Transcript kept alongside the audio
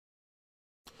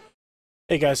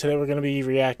Hey guys, today we're going to be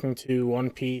reacting to One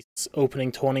Piece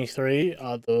opening 23.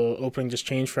 The opening just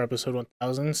changed for episode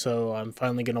 1000, so I'm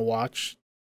finally going to watch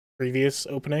previous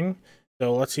opening.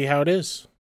 So let's see how it is.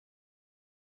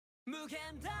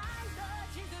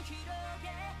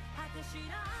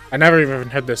 I never even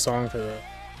heard this song for the...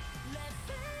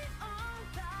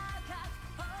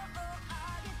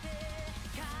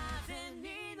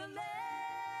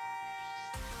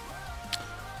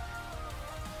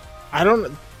 I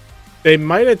don't... They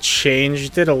might have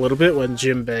changed it a little bit when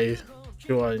Jinbei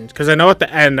joined. Because I know at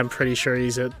the end, I'm pretty sure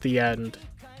he's at the end.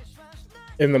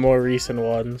 In the more recent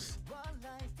ones.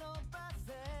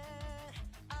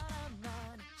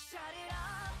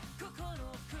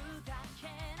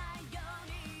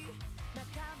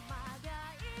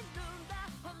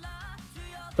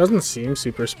 Doesn't seem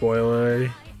super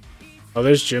spoilery. Oh,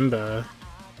 there's Jinbei.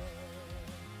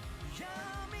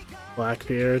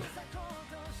 Blackbeard.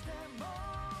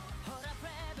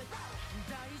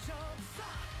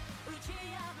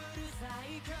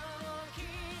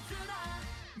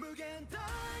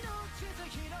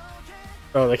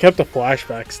 Oh, they kept the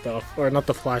flashback stuff. Or not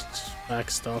the flashback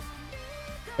stuff.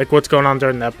 Like what's going on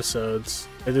during the episodes.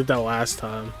 They did that last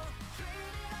time.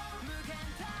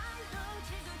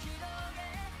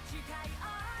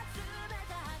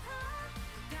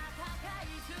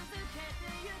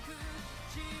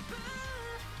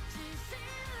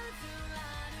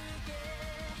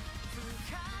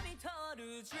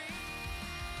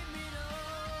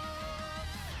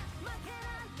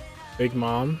 Big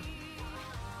Mom.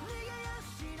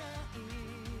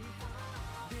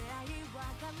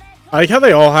 I like how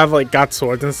they all have like got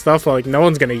swords and stuff, but like no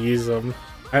one's gonna use them.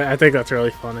 I think that's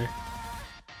really funny.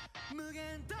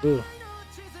 Ooh,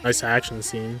 nice action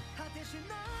scene.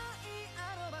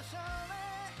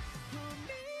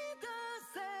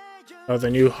 Oh, the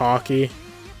new Haki.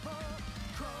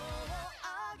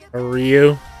 Or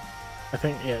Ryu. I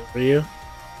think, yeah, Ryu.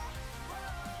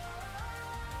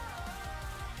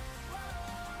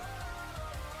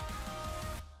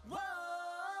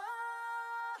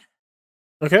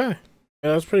 Okay.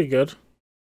 Yeah, that's pretty good.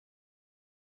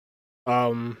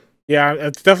 Yeah,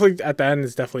 it's definitely at the end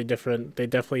it's definitely different. They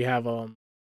definitely have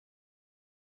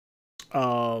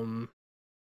Jinbei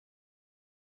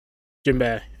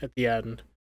at the end.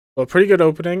 Well, pretty good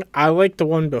opening. I like the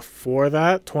one before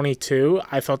that, 22.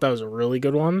 I thought that was a really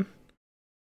good one.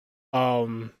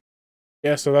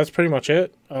 Yeah, so that's pretty much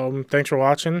it. Thanks for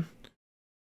watching.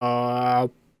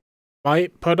 I'll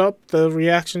might put up the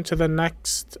reaction to the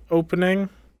next opening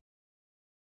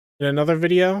in another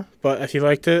video, but if you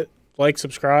liked it, like,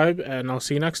 subscribe, and I'll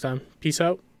see you next time. Peace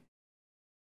out.